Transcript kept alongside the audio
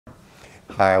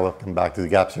Hi, welcome back to the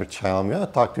Gapser channel. I'm going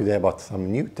to talk today about some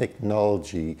new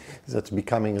technology that's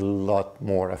becoming a lot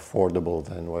more affordable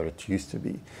than what it used to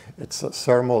be. It's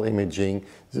thermal imaging.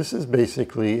 This is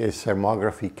basically a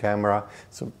thermography camera,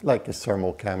 so like a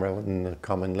thermal camera in the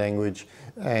common language,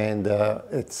 and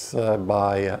it's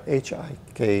by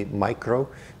HIKMICRO.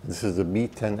 This is the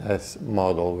B10s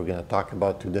model we're going to talk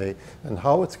about today, and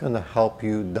how it's going to help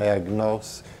you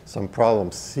diagnose some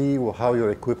problems, see how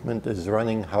your equipment is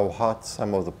running, how hot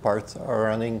some of the parts are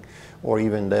running, or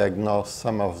even diagnose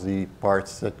some of the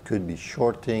parts that could be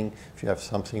shorting. If you have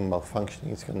something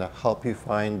malfunctioning, it's going to help you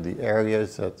find the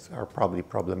areas that are probably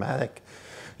problematic.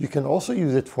 You can also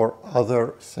use it for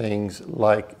other things,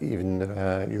 like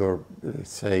even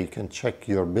say you can check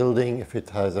your building if it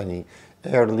has any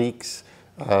air leaks,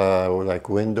 like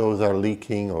windows are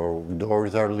leaking or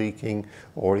doors are leaking,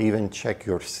 or even check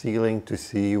your ceiling to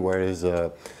see where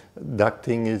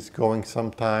ducting is going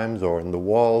sometimes, or in the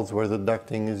walls where the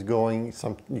ducting is going.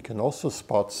 You can also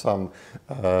spot some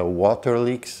water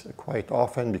leaks quite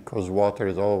often, because water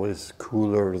is always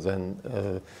cooler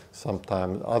than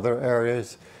sometimes other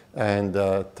areas, and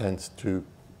tends to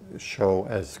show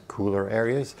as cooler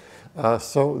areas.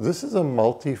 So this is a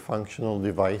multifunctional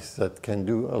device that can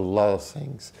do a lot of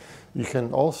things. You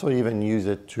can also even use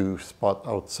it to spot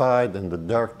outside in the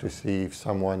dark to see if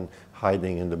someone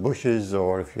hiding in the bushes,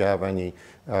 or if you have any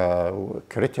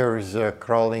critters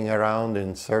crawling around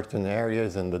in certain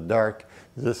areas in the dark.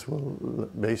 This will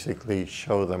basically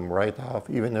show them right off,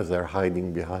 even if they're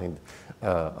hiding behind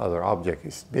other objects.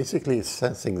 It's basically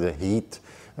sensing the heat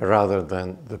rather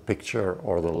than the picture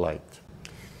or the light.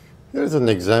 Here's an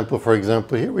example. For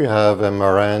example, here we have a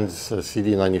Marantz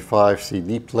CD95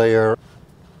 CD player.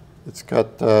 It's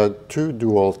got two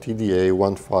dual TDA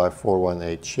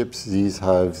 15418 chips. These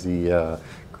have the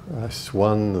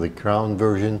S1, the Crown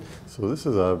version. So this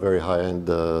is a very high-end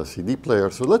CD player.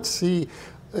 So let's see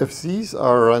if these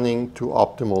are running to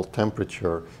optimal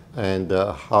temperature, and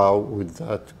how would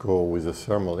that go with a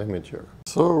thermal imager.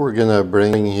 So we're going to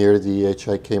bring here the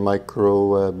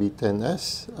HIKMICRO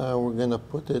B10s. We're going to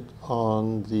put it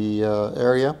on the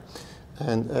area,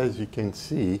 and as you can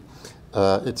see,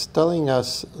 it's telling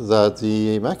us that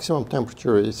the maximum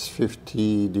temperature is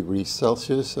 50 degrees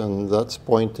Celsius, and that's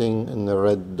pointing in the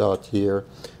red dot here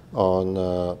on,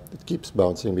 it keeps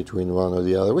bouncing between one or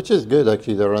the other, which is good.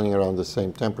 Actually, they're running around the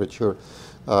same temperature,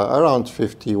 around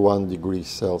 51 degrees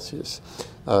Celsius.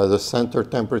 The center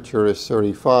temperature is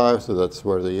 35, so that's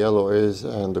where the yellow is,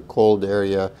 and the cold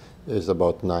area is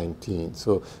about 19.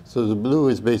 So the blue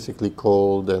is basically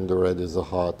cold, and the red is the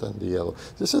hot, and the yellow.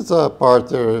 This is the part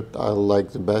that I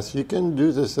like the best. You can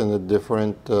do this in a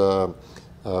different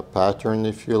pattern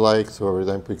if you like. So for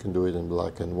example, you can do it in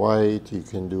black and white. You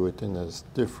can do it in as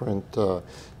different,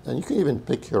 and you can even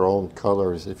pick your own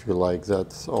colors if you like.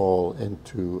 That's all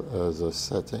into the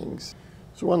settings.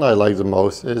 So one I like the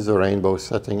most is the rainbow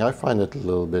setting. I find it a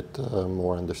little bit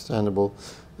more understandable.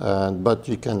 But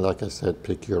you can, like I said,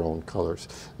 pick your own colors.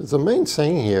 The main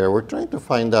thing here, we're trying to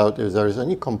find out if there's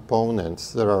any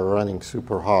components that are running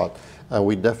super hot. And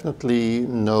we definitely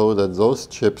know that those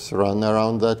chips run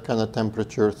around that kind of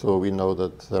temperature, so we know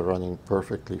that they're running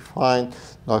perfectly fine.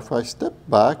 Now, if I step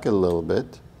back a little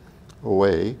bit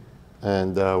away,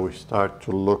 and we start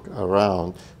to look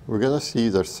around, we're going to see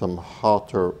there's some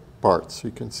hotter parts.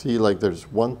 You can see like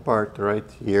there's one part right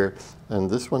here, and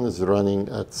this one is running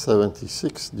at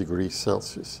 76 degrees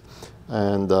Celsius.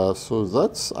 And so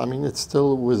that's, I mean, it's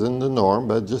still within the norm,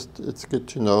 but just it's good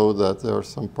to know that there are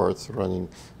some parts running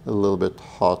a little bit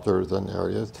hotter than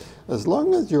areas. As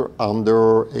long as you're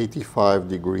under 85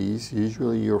 degrees,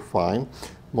 usually you're fine.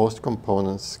 Most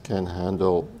components can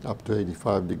handle up to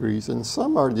 85 degrees, and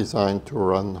some are designed to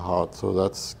run hot, so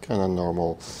that's kind of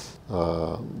normal.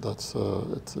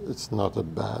 It's not a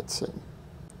bad thing.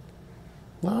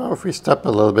 Now, if we step a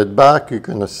little bit back, you're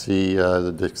going to see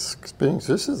the disk spinning.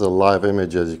 So this is a live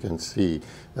image, as you can see.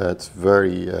 It's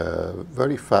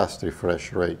very fast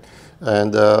refresh rate.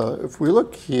 And if we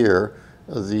look here,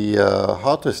 the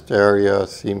hottest area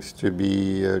seems to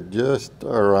be just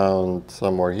around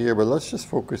somewhere here. But let's just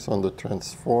focus on the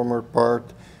transformer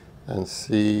part and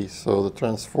see. So the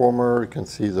transformer, you can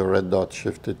see the red dot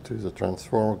shifted to the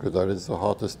transformer, because that is the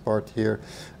hottest part here.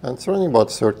 And it's running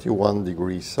about 31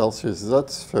 degrees Celsius.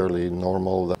 That's fairly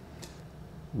normal.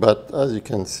 But as you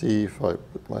can see, if I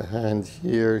put my hand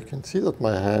here, you can see that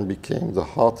my hand became the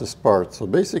hottest part. So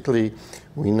basically,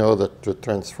 we know that the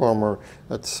transformer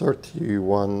at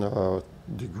 31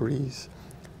 degrees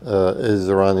is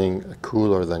running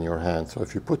cooler than your hand. So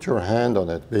if you put your hand on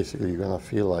it, basically you're going to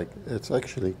feel like it's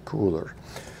actually cooler.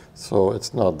 So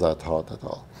it's not that hot at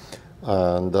all.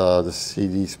 and the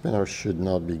CD spinner should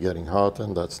not be getting hot,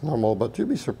 and that's normal. But you'll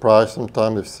be surprised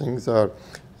sometimes if things are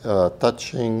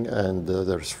touching and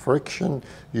there's friction,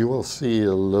 you will see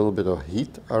a little bit of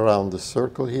heat around the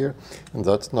circle here, and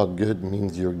that's not good. It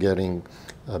means you're getting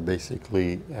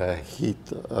basically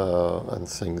heat and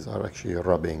things are actually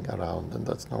rubbing around, and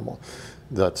that's normal.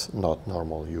 That's not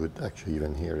normal. You would actually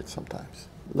even hear it sometimes.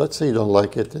 Let's say you don't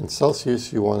like it in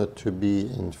Celsius, you want it to be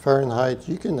in Fahrenheit.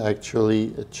 You can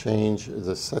actually change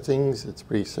the settings. It's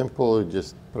pretty simple. You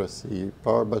just press the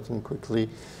power button quickly,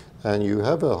 and you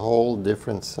have a whole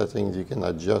different settings you can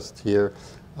adjust here.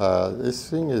 This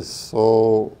thing is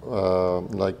so,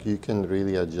 like you can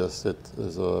really adjust it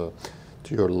to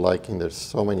your liking. There's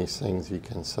so many things you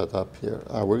can set up here.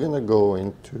 We're gonna go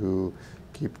into,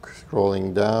 keep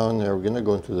scrolling down, and we're gonna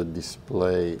go into the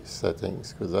display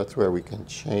settings, because that's where we can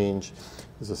change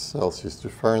the Celsius to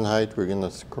Fahrenheit. We're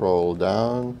gonna scroll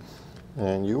down,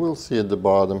 and you will see at the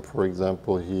bottom, for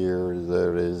example, here,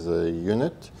 there is a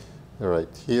unit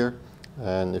right here,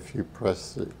 and if you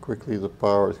press quickly the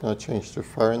power, it's going to change to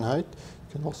Fahrenheit.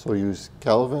 You can also use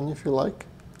Kelvin if you like,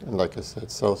 and like I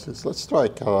said, Celsius. Let's try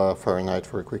Fahrenheit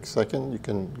for a quick second. You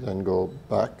can then go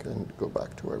back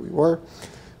to where we were,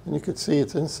 and you can see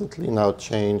it's instantly now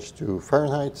changed to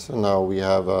Fahrenheit. So now we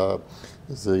have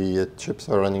the chips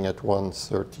are running at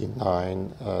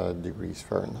 139 degrees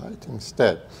Fahrenheit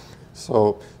instead.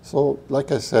 So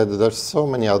like I said, there's so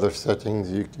many other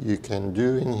settings you can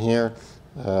do in here.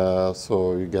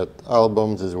 So you get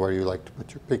albums is where you like to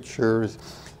put your pictures.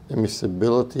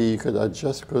 Emissability you could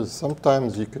adjust, because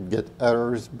sometimes you could get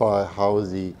errors by how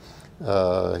the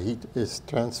heat is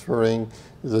transferring,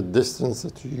 the distance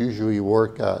that you usually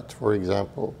work at. For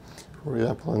example,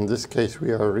 in this case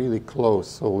we are really close,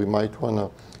 so we might want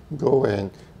to go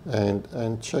in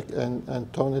and check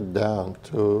and tone it down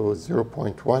to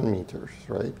 0.1 meters,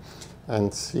 right?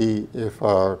 And see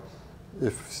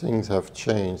if things have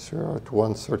changed. We're at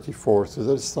 134, so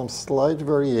there's some slight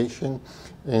variation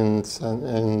in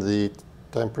the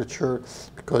temperature,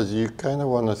 because you kind of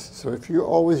want to, so if you're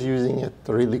always using it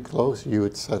really close, you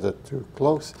would set it to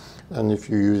close, and if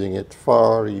you're using it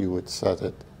far, you would set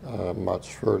it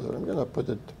much further. I'm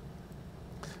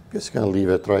just going to leave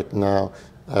it right now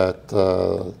at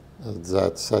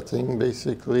that setting,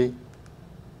 basically.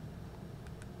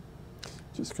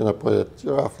 Just going to put it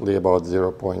roughly about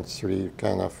 0.3,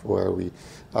 kind of where we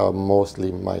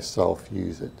mostly myself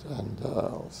use it. And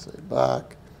I'll say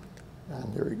back,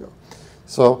 and here we go.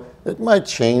 So it might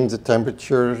change the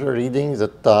temperature readings a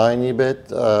tiny bit,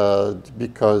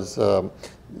 because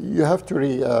you have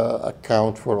to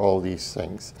account for all these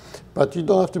things. But you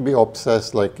don't have to be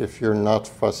obsessed. Like if you're not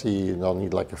fussy, you don't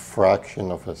need like a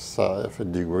fraction of a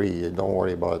degree. Don't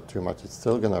worry about it too much. It's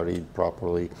still going to read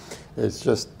properly. It's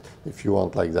just if you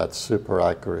want like that super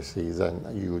accuracy, then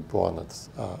you would want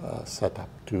it set up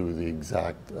to the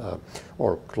exact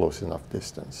or close enough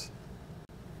distance.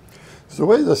 So the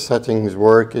way the settings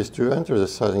work is to enter the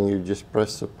setting, you just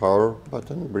press the power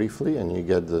button briefly and you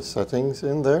get the settings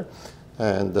in there.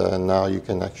 And now you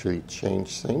can actually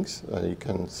change things. You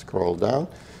can scroll down.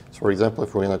 So for example,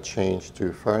 if we're going to change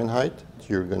to Fahrenheit,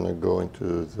 you're going to go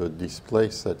into the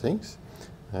display settings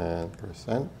and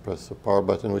press the power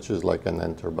button, which is like an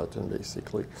enter button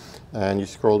basically. And you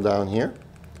scroll down here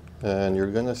and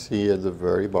you're going to see at the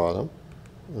very bottom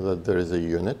that there is a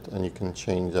unit, and you can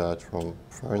change that from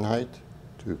Fahrenheit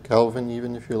to Kelvin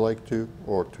even if you like to,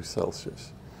 or to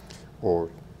Celsius.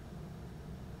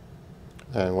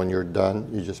 And when you're done,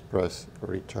 you just press the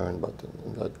return button,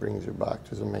 and that brings you back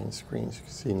to the main screen. As you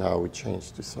can see now we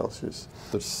changed to Celsius.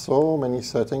 There's so many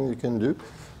settings you can do.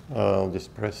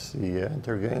 Just press the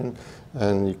enter again,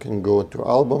 and you can go into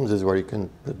albums. This is where you can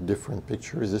put different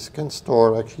pictures. This can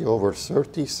store actually over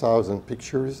 30,000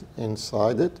 pictures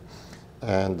inside it,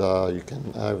 and you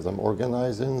can have them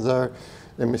organized in there.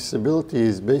 Emissability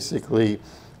is basically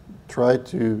try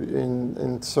to,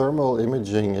 in thermal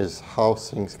imaging, is how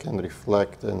things can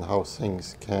reflect and how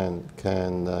things can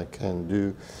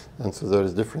do. And so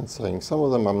there's different things. Some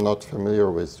of them I'm not familiar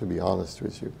with, to be honest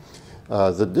with you.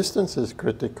 The distance is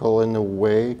critical in a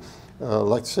way.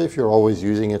 Like say if you're always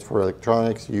using it for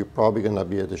electronics, you're probably going to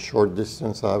be at a short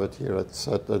distance. I have it here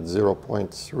set at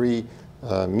 0.3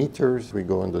 meters. We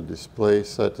go into display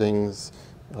settings.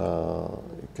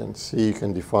 You can see, you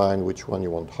can define which one you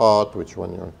want hot, which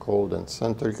one you want cold and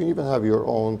center. You can even have your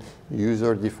own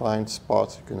user-defined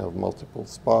spots. You can have multiple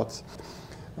spots.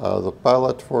 The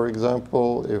palette, for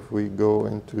example, if we go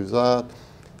into that,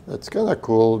 it's kind of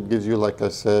cool. It gives you, like I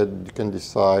said, you can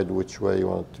decide which way you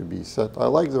want it to be set. I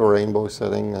like the rainbow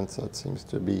setting, and that seems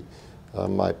to be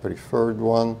my preferred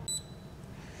one.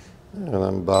 And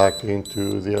I'm back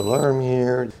into the alarm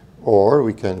here. Or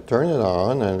we can turn it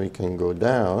on and we can go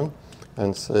down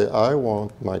and say, I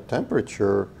want my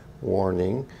temperature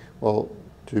warning, well,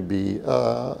 to be,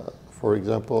 for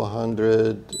example,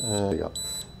 100. And, yeah.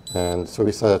 And so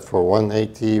we set it for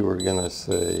 180. We're going to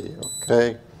say,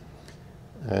 OK.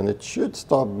 And it should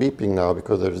stop beeping now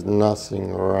because there's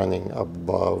nothing running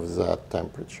above that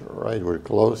temperature, right? We're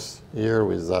close here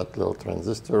with that little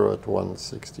transistor at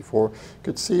 164. You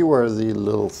could see where the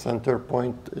little center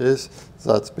point is.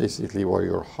 That's basically where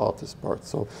your hottest part.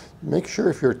 So make sure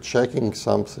if you're checking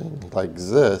something like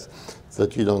this,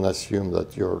 that you don't assume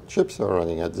that your chips are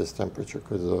running at this temperature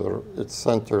because it's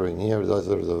centering here. There's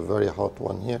a very hot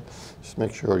one here. Just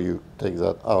make sure you take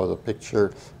that out of the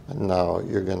picture. And now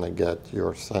you're going to get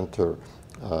your center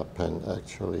pen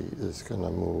actually is going to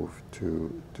move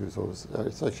to those.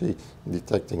 It's actually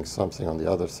detecting something on the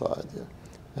other side here.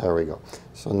 There we go.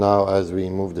 So now as we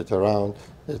moved it around,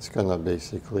 it's going to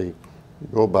basically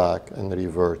go back and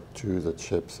revert to the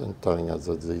chips and telling us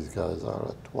that these guys are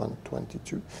at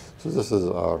 122. So this is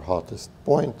our hottest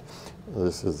point.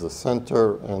 This is the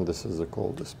center, and this is the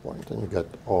coldest point, and you get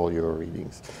all your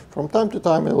readings. From time to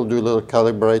time, it will do a little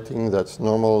calibrating. That's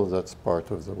normal. That's part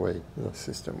of the way the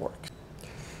system works.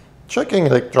 Checking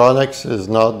electronics is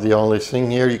not the only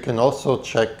thing here. You can also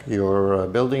check your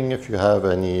building if you have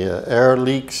any air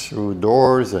leaks through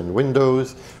doors and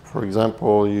windows. For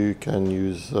example, you can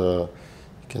use, you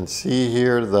can see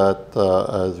here that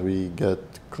as we get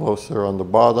closer on the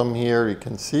bottom here, you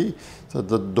can see that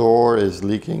the door is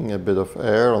leaking a bit of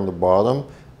air on the bottom,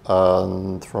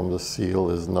 and from the seal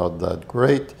is not that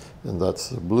great, and that's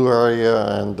the blue area,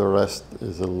 and the rest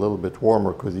is a little bit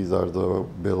warmer because these are the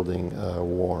building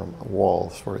warm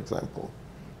walls, for example.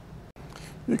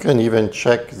 You can even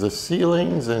check the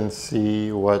ceilings and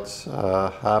see what's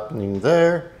happening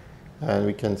there, and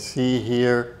we can see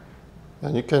here.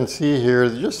 And you can see here,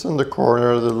 just in the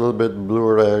corner, the little bit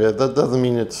bluer area. That doesn't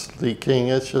mean it's leaking,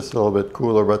 it's just a little bit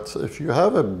cooler. But if you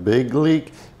have a big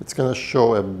leak, it's going to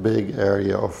show a big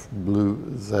area of blue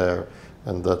there,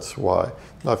 and that's why.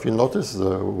 Now, if you notice,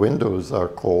 the windows are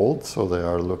cold, so they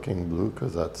are looking blue,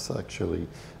 because that's actually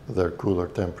their cooler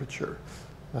temperature.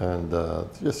 And it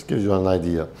just gives you an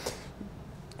idea.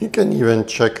 You can even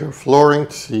check your flooring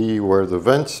to see where the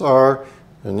vents are.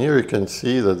 And here you can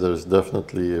see that there's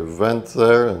definitely a vent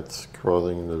there, and it's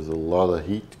crawling. There's a lot of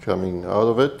heat coming out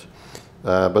of it.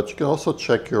 But you can also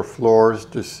check your floors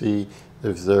to see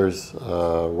if there's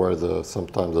where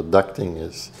sometimes the ducting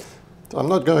is. I'm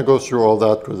not going to go through all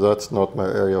that because that's not my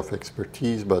area of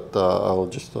expertise, but I'll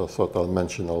just thought I'll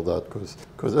mention all that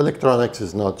because electronics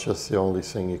is not just the only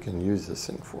thing you can use this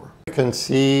thing for. You can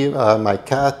see my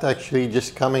cat actually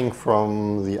just coming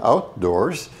from the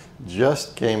outdoors.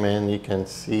 Just came in. You can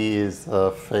see his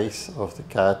face of the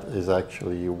cat is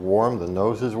actually warm, the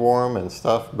nose is warm and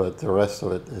stuff, but the rest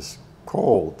of it is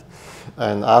cold.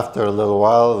 And after a little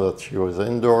while that she was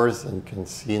indoors, and you can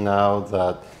see now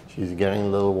that she's getting a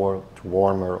little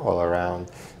warmer all around,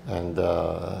 and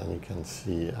you can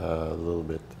see a little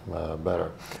bit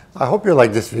better. I hope you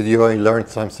liked this video and learned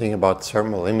something about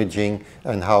thermal imaging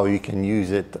and how you can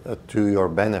use it to your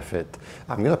benefit.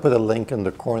 I'm going to put a link in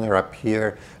the corner up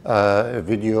here, a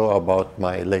video about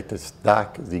my latest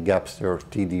DAC, the Gapster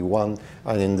TD1,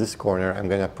 and in this corner I'm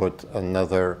going to put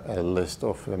another list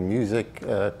of music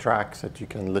tracks that you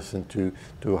can listen to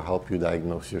help you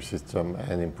diagnose your system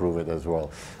and improve it as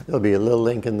well. There'll be a little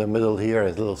link in the middle here, a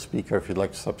little speaker if you'd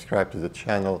like to subscribe to the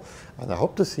channel, and I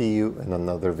hope to see you in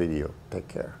another video. Take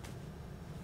care.